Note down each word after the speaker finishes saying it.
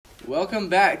Welcome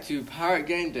back to Pirate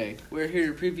Game Day. We're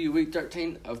here to preview Week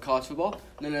 13 of college football,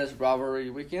 known as Rivalry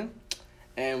Weekend.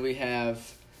 And we have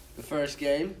the first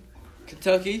game,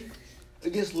 Kentucky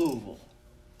against Louisville.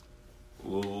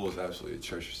 Louisville is absolutely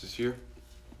atrocious this year.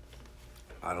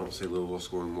 I don't see Louisville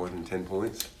scoring more than 10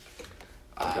 points.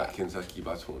 I've got Kentucky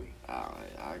by 20.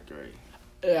 I agree.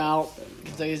 Yeah,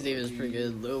 Kentucky's defense is pretty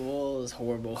good. Louisville is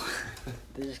horrible.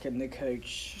 They're just getting the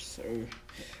coach, so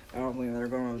I don't think they're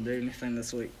going to do anything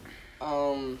this week.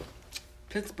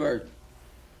 Pittsburgh,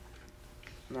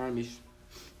 Miami's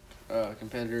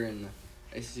competitor in the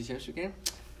ACC championship game,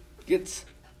 gets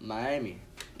Miami.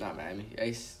 Not Miami.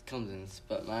 Ace Clemson's,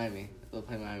 but Miami. They'll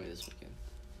play Miami this weekend.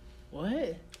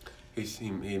 What? He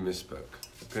misspoke.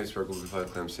 Pittsburgh will be playing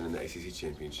Clemson in the ACC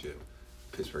championship.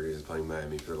 Pittsburgh is playing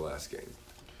Miami for the last game.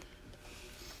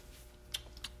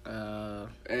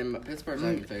 And Pittsburgh's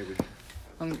not even favored.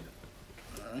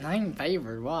 Not even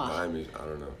favored. Why? Miami, I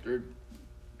don't know.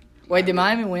 Wait, did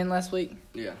Miami win last week?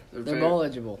 Yeah. They're bowl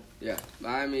eligible. Yeah.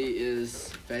 Miami is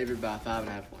favored by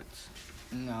 5.5 points.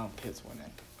 No, Pitt's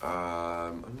winning.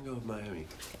 I'm going to go with Miami.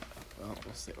 Well,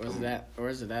 we'll see.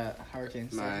 Where's it at? Hurricane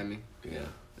City? Miami. Yeah.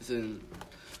 It's in...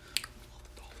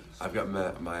 I've got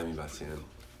Miami by 10.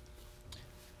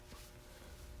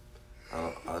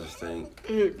 I just think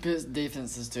Pitt's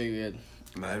defense is too good.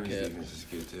 Miami's defense is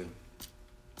good too.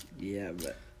 Yeah,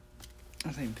 but I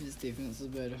think Pitt's defense is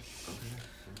better.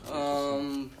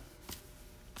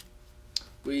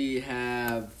 We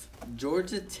have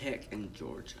Georgia Tech and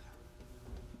Georgia.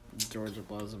 Georgia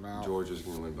blows them out. Georgia's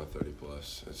going to win by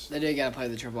 30+. They do got to play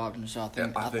the triple option, so I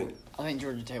think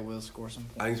Georgia Tech will score some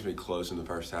points. I think it's going to be close in the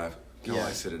first half. Kind of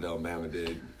like Citadel and Bama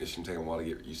did. It's going to take them a while to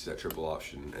get used to that triple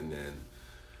option, and then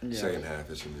second half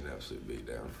it's going to be an absolute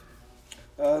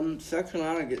beatdown. South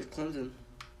Carolina gets Clemson.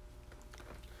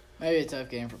 Maybe a tough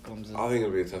game for Clemson. I think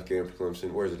it'll be a tough game for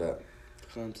Clemson. Where's it at?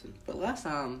 Clemson. But last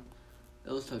time,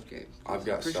 it was a tough game. I've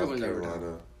got South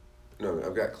Carolina. No,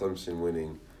 I've got Clemson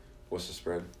winning. What's the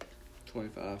spread?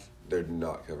 25. They're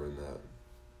not covering that.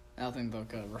 I don't think they'll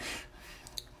cover.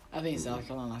 I think South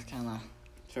Carolina's kind of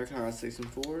South Carolina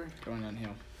 6-4. going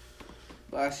downhill.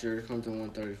 Last year, Clemson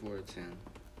won 34-10.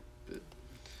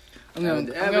 I'm going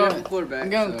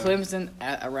Clemson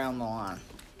at around the line.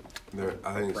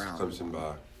 I think it's Clemson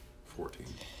by 14.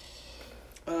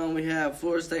 We have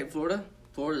Florida State, Florida.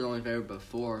 Florida's only favored by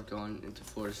 4 going into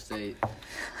Florida State.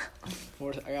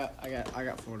 Florida, I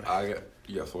got Florida.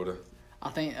 You got Florida. I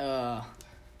think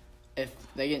if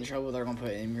they get in trouble, they're gonna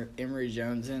put Emory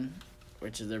Jones in,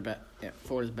 which is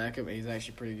Florida's backup. He's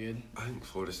actually pretty good. I think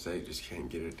Florida State just can't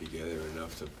get it together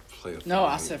enough to play a full No,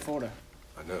 I game. said Florida.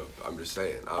 I know. I'm just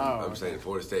saying. I'm saying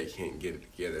Florida State can't get it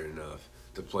together enough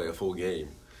to play a full game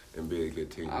and be a good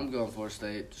team. I'm going Florida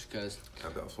State just because.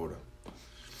 I've got Florida.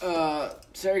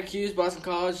 Syracuse, Boston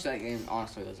College. That game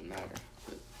honestly doesn't matter.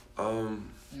 But,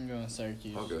 I'm going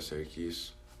Syracuse. I'll go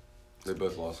Syracuse. They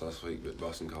both lost last week, but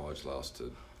Boston College lost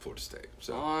to Florida State.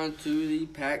 So on to the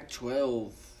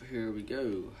Pac-12. Here we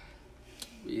go.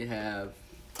 We have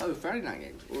Friday night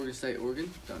games. Oregon State,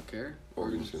 Oregon. Don't care.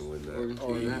 Oregon's going to win that Oregon's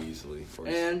gonna win that. easily.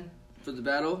 And for the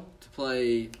battle to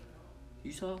play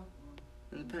Utah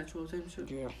in the Pac-12 championship.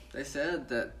 Yeah. They said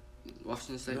that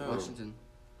Washington State, No.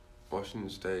 Washington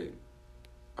State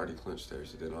already clinched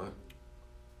theirs, did they not?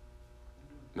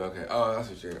 No, okay. Oh, I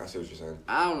see what you're saying.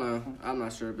 I don't know. I'm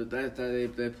not sure, but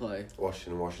they play.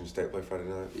 Washington State play Friday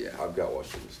night? Yeah. I've got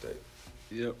Washington State.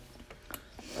 Yep.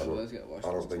 I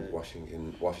don't think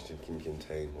Washington can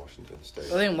contain Washington State.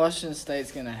 I think Washington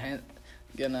State's gonna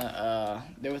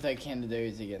do what they can to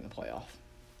do to get in the playoff.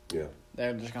 Yeah.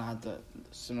 They're just gonna have to.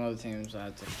 Some other teams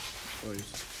have to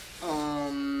lose.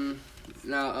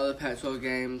 Now other Pac-12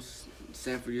 games.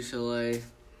 Stanford, UCLA.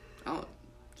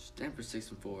 Stanford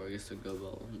 6-4. I guess they'll go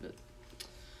bowling, but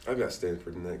I've got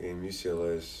Stanford in that game.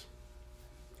 UCLA's.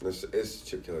 It's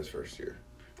Chip Kelly's first year.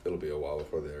 It'll be a while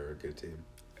before they're a good team.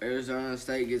 Arizona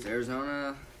State gets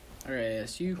Arizona. Or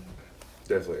ASU.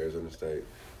 Definitely Arizona State.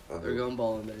 They're going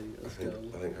bowling, baby. Let's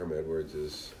I think Herm Edwards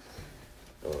is.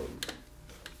 I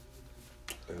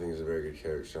think he's a very good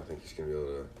coach. I think he's going to be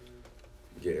able to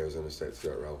get Arizona State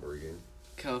through that rivalry game.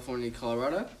 California,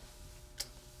 Colorado.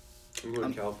 I'm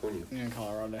going California. I'm in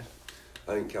Colorado.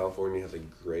 I think California has a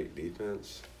great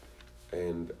defense,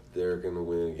 and they're going to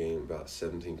win a game about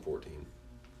 17-14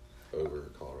 over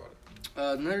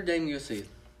Colorado. Notre Dame, USC.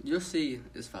 USC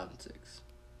is 5-6.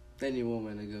 Then you won't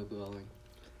win to go bowling.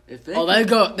 If they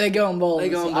they go on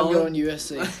bowling. I'm going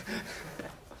USC.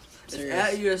 It's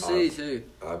at USC too.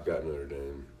 I've got Notre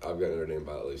Dame. I've got Notre Dame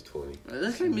by at least 20.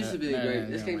 This game used to be a great.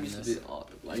 This game used to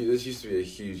be This used to be a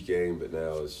huge game, but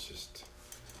now it's just.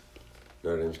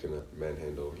 Notre Dame's gonna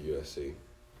manhandle USC.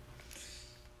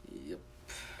 Yep.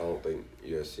 I don't think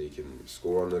USC can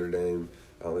score on Notre Dame.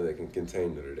 I don't think they can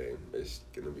contain Notre Dame. It's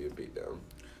gonna be a beatdown.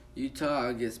 Utah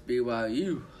against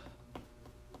BYU.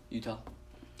 Utah.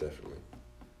 Definitely.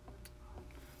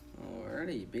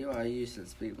 Alrighty, BYU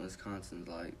since beat Wisconsin's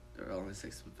like they're only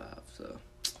 6-5, so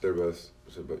They're both.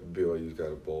 So, but BYU's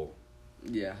got a bowl.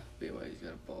 yeah, BYU's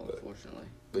got a ball, But- unfortunately.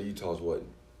 But Utah's what?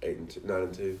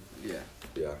 9-2. Yeah.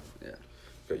 Yeah. Yeah.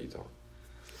 Got Utah.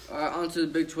 Alright, on to the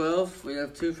Big 12. We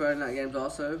have 2 Friday night games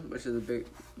also, which are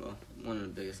one of the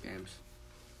biggest games.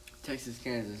 Texas,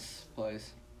 Kansas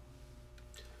plays.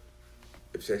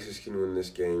 If Texas can win this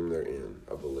game, they're in.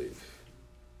 I believe.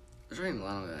 There's already a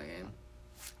line on that game.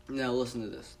 Now listen to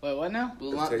this. Wait, what now? The,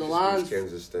 If li- Texas the beats lines,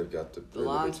 Kansas, they've got the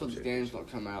lines for the games don't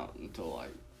come out until like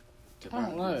I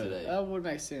don't know. today. That would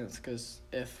make sense because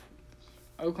if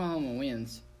Oklahoma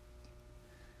wins,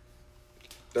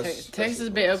 Texas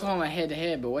beat Oklahoma head to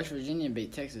head, but West Virginia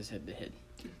beat Texas head to head.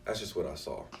 That's just what I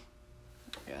saw.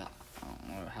 Yeah, I don't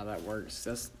know how that works.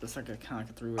 That's like a kind of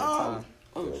a three-way Oh. tie.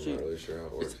 Oh I'm shoot! not really sure how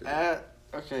it works. It's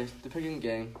either. the picking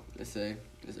game. Let's say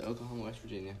is Oklahoma, West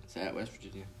Virginia. It's at West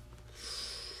Virginia.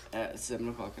 At 7:00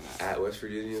 at night. At West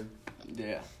Virginia,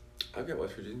 Yeah. I've got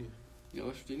West Virginia. You got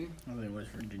West Virginia? I think West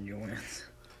Virginia wins.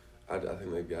 I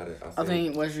think they've got it. I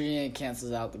think West Virginia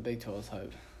cancels out the Big 12's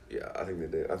hope. Yeah, I think they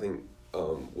did. I think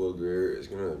Will Grier is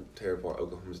going to tear apart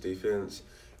Oklahoma's defense,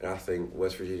 and I think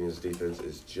West Virginia's defense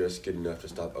is just good enough to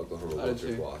stop Oklahoma I do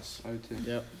Wilson's too. loss. I do too.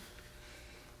 Yep.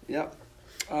 Yep.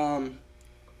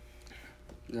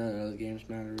 None of those games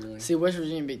matter really. See, West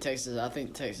Virginia beat Texas. I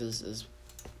think Texas is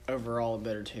overall a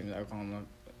better team than Oklahoma,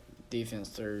 defense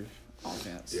through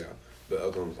offense. Yeah, but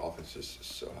Oklahoma's offense is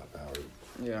so high-powered.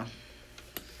 Yeah.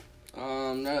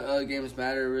 None of other games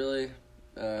matter really.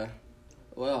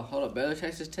 Well, hold up, Baylor,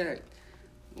 Texas Tech.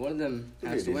 One of them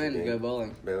It'd be has a to win decent to go game.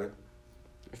 bowling. Baylor?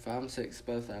 They're 5-6,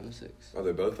 both 5-6. Oh,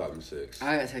 they're both 5-6.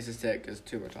 I got Texas Tech because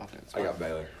too much offense. I got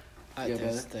Baylor. I Yeah,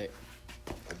 Texas Tech.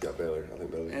 I've got Baylor. I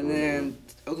think Baylor's And then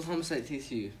Oklahoma State,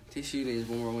 TCU. TCU needs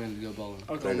one more win to go bowling.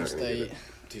 Oklahoma not gonna get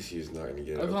State. TCU's not going to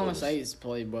get it. Oklahoma State's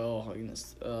played well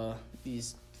against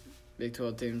these Big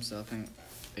 12 teams, so I think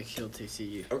they killed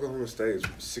TCU. Oklahoma State's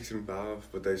 6-5,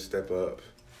 but they step up.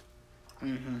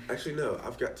 Mm-hmm. Actually, no,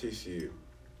 I've got TCU.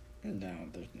 No,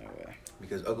 there's no way.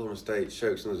 Because Oklahoma State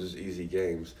chokes in those easy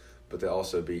games, but they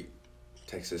also beat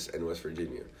Texas and West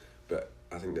Virginia. But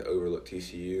I think they overlook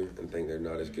TCU and think they're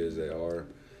not as good as they are.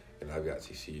 And I've got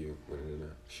TCU winning in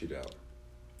a shootout.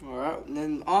 All right, and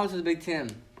then on to the Big Ten.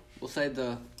 We'll save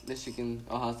the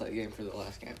Michigan-Ohio State game for the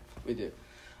last game. We do.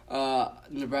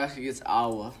 Nebraska gets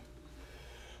Iowa.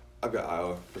 I've got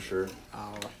Iowa for sure.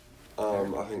 Iowa.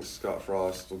 I think Scott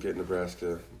Frost will get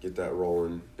Nebraska, get that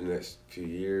rolling in the next few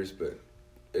years, but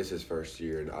it's his first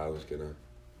year, and Iowa's going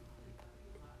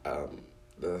to I think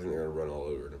they're going to run all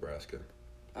over Nebraska.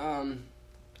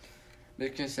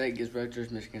 Michigan State gets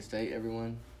Rutgers. Michigan State,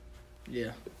 everyone.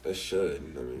 Yeah. They should.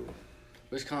 I mean,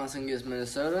 Wisconsin gets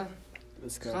Minnesota.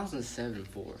 Wisconsin. Wisconsin's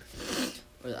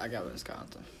 7-4. I got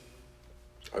Wisconsin.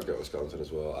 I've got Wisconsin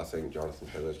as well. I think Jonathan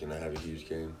Taylor's going to have a huge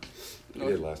game. He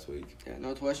did last week. Yeah,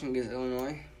 Northwestern gets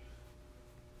Illinois.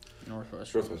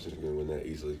 Northwestern. Northwestern's going to win that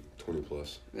easily,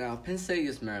 20+. Now, Penn State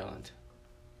gets Maryland.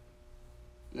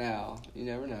 Now, you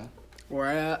never know. Where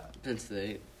at? Penn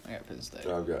State. I got Penn State.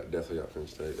 I've definitely got Penn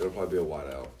State. It'll probably be a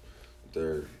whiteout.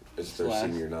 It's their Slash.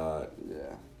 senior night,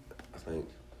 Yeah. I think.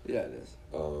 Yeah, it is.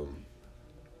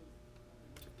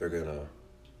 They're gonna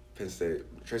Penn State.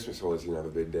 Trace McSorley's gonna have a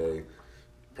big day.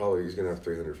 Probably he's gonna have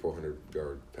 300, 400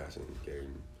 yard passing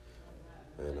game,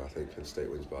 and I think Penn State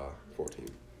wins by 14.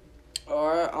 All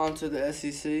right, on to the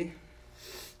SEC.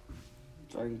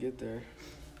 So I can get there.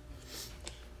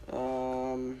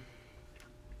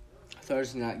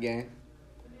 Thursday night game.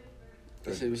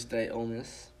 Mississippi State, Ole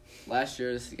Miss. Last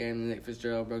year, this is the game Nick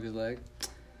Fitzgerald broke his leg.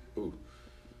 Ooh.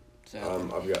 So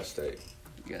I've got State.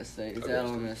 you got State. It's I've at got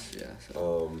Ole State. Miss. Yeah.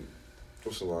 So.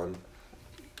 What's the line?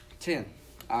 10.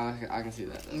 I can see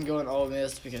that. I'm going Ole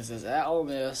Miss because it's at Ole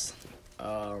Miss.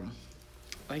 I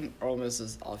think Ole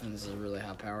Miss's offense is really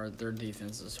high powered. Their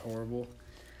defense is horrible.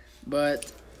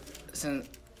 But since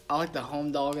I like the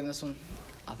home dog in this one,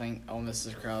 I think Ole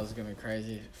Miss's crowd is going to be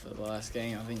crazy for the last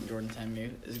game. I think Jordan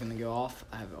Tamu is going to go off.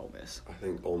 I have Ole Miss. I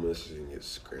think Ole Miss is gonna get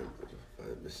scrambled by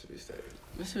Mississippi State.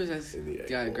 Mississippi In the State's Egg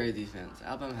got a Bowl. great defense.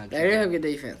 Alabama had They trouble. do have good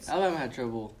defense. Alabama had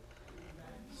trouble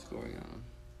scoring on them.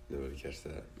 Nobody catch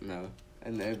that. No.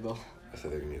 And the Egg Bowl. I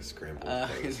said they're gonna get scrambled. In by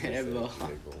the Mississippi Egg State. Bowl.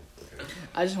 Egg Bowl. Okay.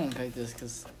 I just want to pick this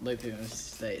because Luke picked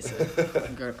Mississippi State. So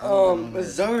I'm going Ole Miss.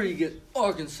 Missouri get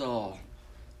Arkansas.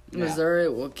 Missouri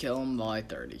will kill them by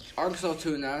 30. Arkansas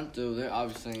 2-9, so they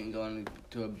obviously ain't going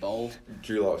to a bowl.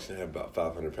 Drew Lock's gonna have about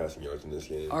 500 passing yards in this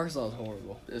game. Arkansas is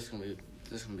horrible. This is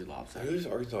gonna be lopsided. Who's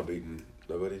Arkansas beating?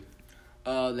 Nobody.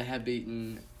 They have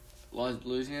beaten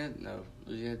Louisiana. No,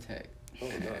 Louisiana Tech. Oh,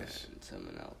 and nice.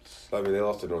 someone else. I mean, they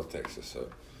lost to North Texas, so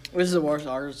Which is the worst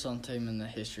Arkansas team in the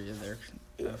history of their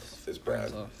yeah, it's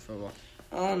bad. Arkansas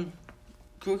football.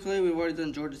 Quickly, we've already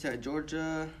done Georgia Tech,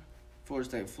 Georgia, Florida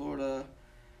State, Florida,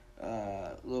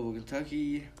 Louisville,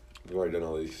 Kentucky, We've already done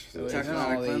all these. We've South done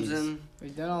Carolina, all these. Clemson.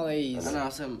 We've done all these. I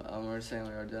know. I'm already saying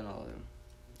we already done all of them.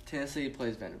 Tennessee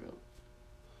plays Vanderbilt.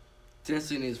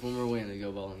 Tennessee needs one more win to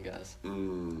go bowling, guys.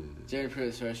 Jerry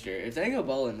Pruitt's first year. If they go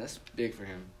bowling, that's big for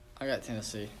him. I got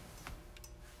Tennessee.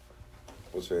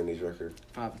 What's Vandy's record?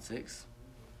 5-6.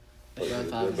 They're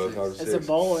They're both 5-6. 5-6. It's a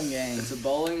bowling game. It's a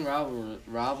bowling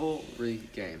rivalry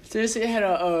game. Tennessee had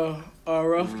a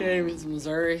rough game against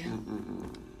Missouri.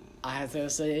 I had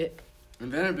Tennessee.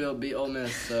 And Vanderbilt beat Ole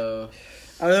Miss, so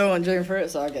I really want Jerry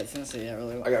Pruitt, so I got Tennessee. I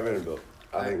really want. I got Vanderbilt.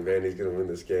 I think Vandy's going to win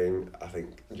this game. I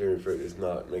think Jeremy Pruitt does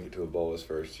not make it to a bowl his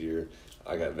first year.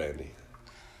 I got Vandy.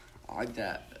 I like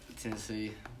that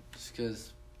Tennessee just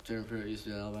because Jerry Pruitt used to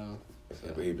be at Alabama.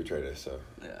 Yeah, but he betrayed us, so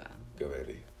Yeah, go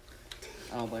Vandy.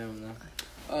 I don't blame him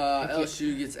though.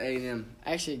 LSU gets A&M.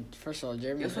 Actually, first of all,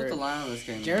 Jeremy Guess what Pruitt. the line on this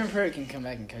game? Jeremy Pruitt can come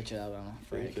back and coach at Alabama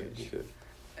for He head could, he coach.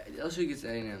 could. LSU gets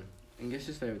A&M. And guess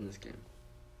who's favored in this game?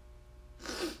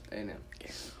 A&M.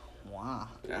 Wow.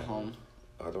 At home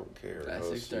I don't care. at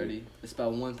LSU. 6:30. It's by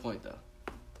 1 point though.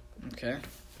 Okay.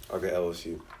 I'll get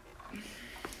LSU.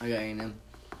 I got A&M.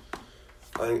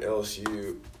 I think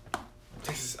LSU.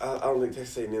 Texas. I don't think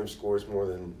Texas A&M scores more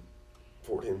than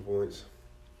 14 points.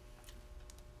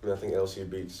 And I think LSU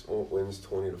wins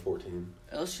 20-14.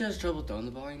 LSU has trouble throwing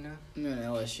the ball, you know. I'm going to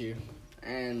LSU.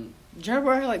 And Jerry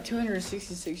Pruitt had like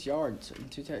 266 yards and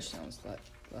 2 touchdowns.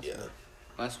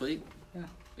 last week, Yeah.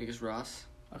 against Ross.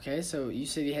 Okay, so you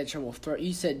said he had trouble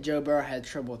You said Joe Burrow had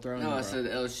trouble throwing No, the I ball. said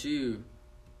LSU.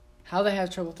 How they have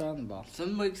trouble throwing the ball?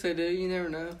 Some weeks they do. You never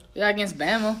know. Yeah, against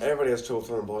Bama. Everybody has trouble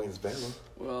throwing the ball against Bama.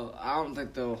 Well, I don't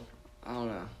think they'll. I don't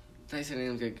know. Texas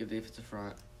A&M's got a good defensive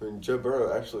front. I mean, Joe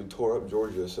Burrow actually tore up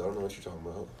Georgia, so I don't know what you're talking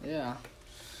about. Yeah.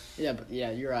 Yeah, but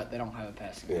yeah, you're right. They don't have a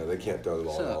passing game. Yeah, they can't throw the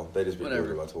ball So, at all. They just beat whatever.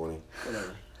 Georgia by 20.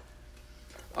 Whatever.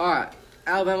 All right,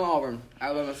 Alabama Auburn.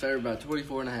 Alabama favored by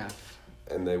 24.5.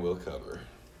 And they will cover.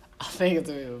 I think it's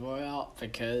going to be a blowout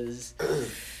because Gus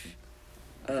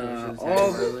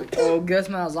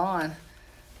Malzahn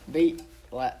beat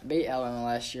Alabama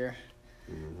last year.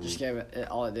 Mm-hmm. Just gave it.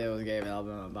 All it did was gave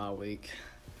Alabama a bye week.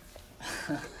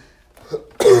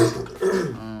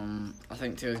 I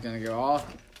think Tua's going to go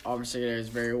off. Auburn secondary is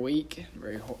very weak.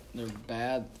 They're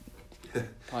bad.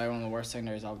 Probably one of the worst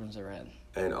secondaries Auburn's ever had.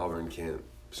 And Auburn can't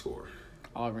score.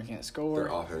 Auburn can't score. Their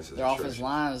offense is Their offensive atrocious.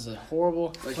 line is horrible.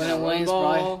 They Quentin can't run Williams the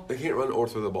ball. They can't run or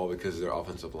throw the ball because of their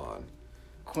offensive line.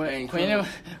 Quentin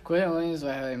Williams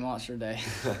will have a monster day.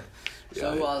 So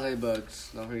Yeah. will Isaiah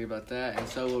Bugs. Don't forget about that. And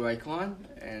so will Raekwon.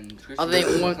 And Christian I think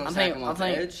Wilkins one- gonna I sack think- him I off the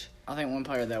think- edge. I think one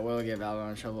player that will give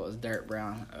Alabama trouble is Derek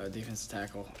Brown, defensive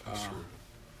tackle.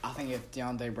 I think if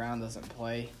Deontay Brown doesn't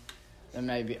play, then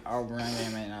maybe our run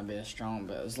game may not be as strong.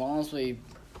 But as long as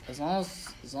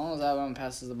Alabama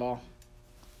passes the ball,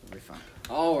 we'll be fine.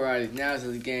 Alrighty, now to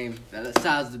the game that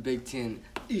decides the Big Ten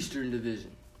Eastern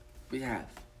Division. We have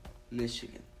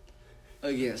Michigan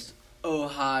against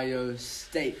Ohio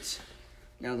State.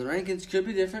 Now the rankings could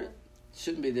be different.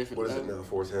 Shouldn't be different. What is though. it now,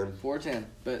 4-10? 4-10.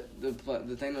 But the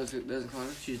thing doesn't come on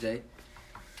Tuesday.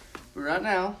 But right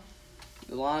now,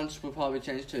 the lines will probably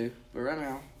change too. But right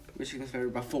now, Michigan's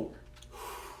favored by 4.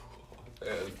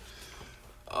 And,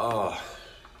 Oh,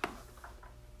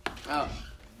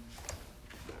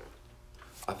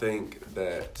 I think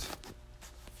that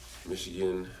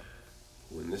Michigan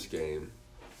win this game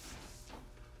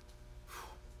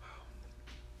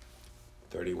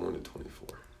 31-24.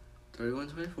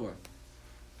 31-24.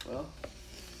 Well,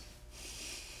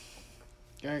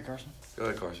 Go ahead, Carson. Go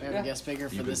ahead, We Carson. have a guest speaker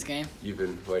for this game. You've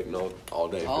been waiting all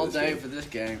day all for this day game. for this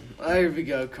game. There we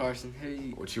go, Carson.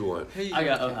 What you want? Who you I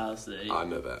got got? Ohio State. I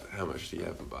know that. How much do you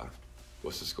have them by?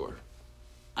 What's the score?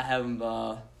 I have them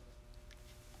by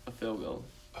a field goal.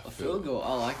 A field goal.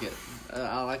 I like it.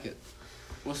 I like it.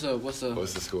 What's the? What's the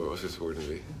score? What's the score going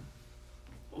to be?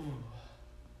 Ooh,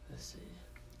 let's see.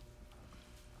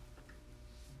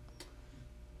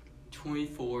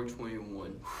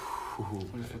 24-21.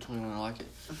 24-21. I like it.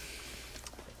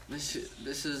 This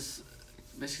is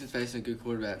Michigan's facing a good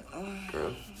quarterback. Yeah.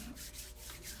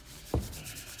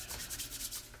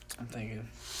 I'm thinking.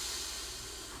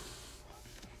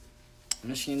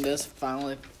 Michigan does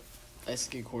finally That's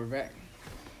a good quarterback.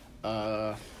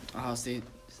 Ohio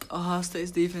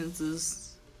State's defense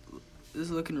is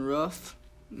looking rough.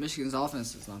 Michigan's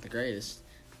offense is not the greatest.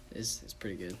 It's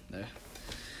pretty good though.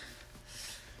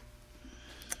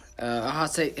 Ohio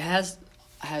State has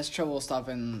trouble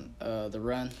stopping the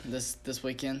run this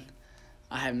weekend.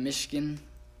 I have Michigan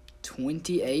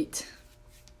 28.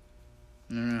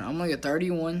 No, I'm gonna go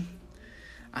 31.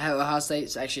 I have Ohio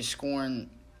State's actually scoring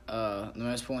the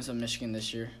most points of Michigan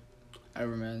this year.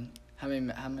 Over man. How many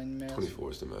minutes?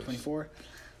 24 is the most. 24.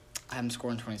 I have them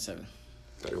scoring 27.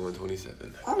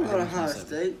 31-27. I'm going to I'm Ohio 27.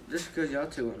 State just because y'all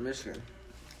two went Michigan.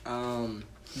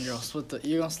 You're gonna split the.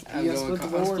 You're gonna I'm split the I'm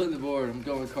board. splitting the board. I'm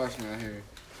going with Carson right here.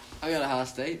 I got Ohio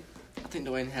State. I think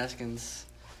Dwayne Haskins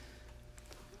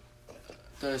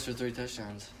throws for 3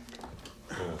 touchdowns.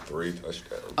 3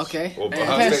 touchdowns. Okay. Well, And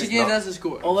Ohio State's Michigan not- doesn't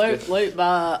score. Late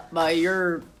by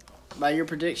your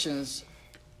predictions,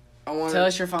 I want tell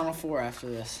us your final 4 after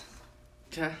this.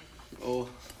 Okay. Oh,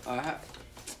 all right.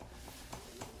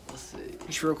 Let's see.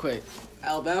 Just real quick.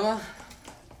 Alabama,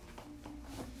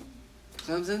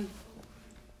 Clemson,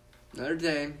 Notre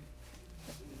Dame,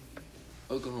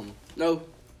 Oklahoma. No,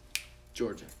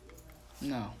 Georgia.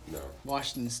 No, No,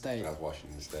 Washington State. that's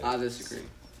Washington State. I disagree.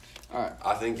 All right.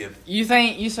 I think if You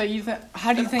think?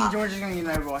 How do you think Georgia's gonna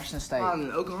get over Washington State?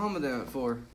 Oklahoma down at 4.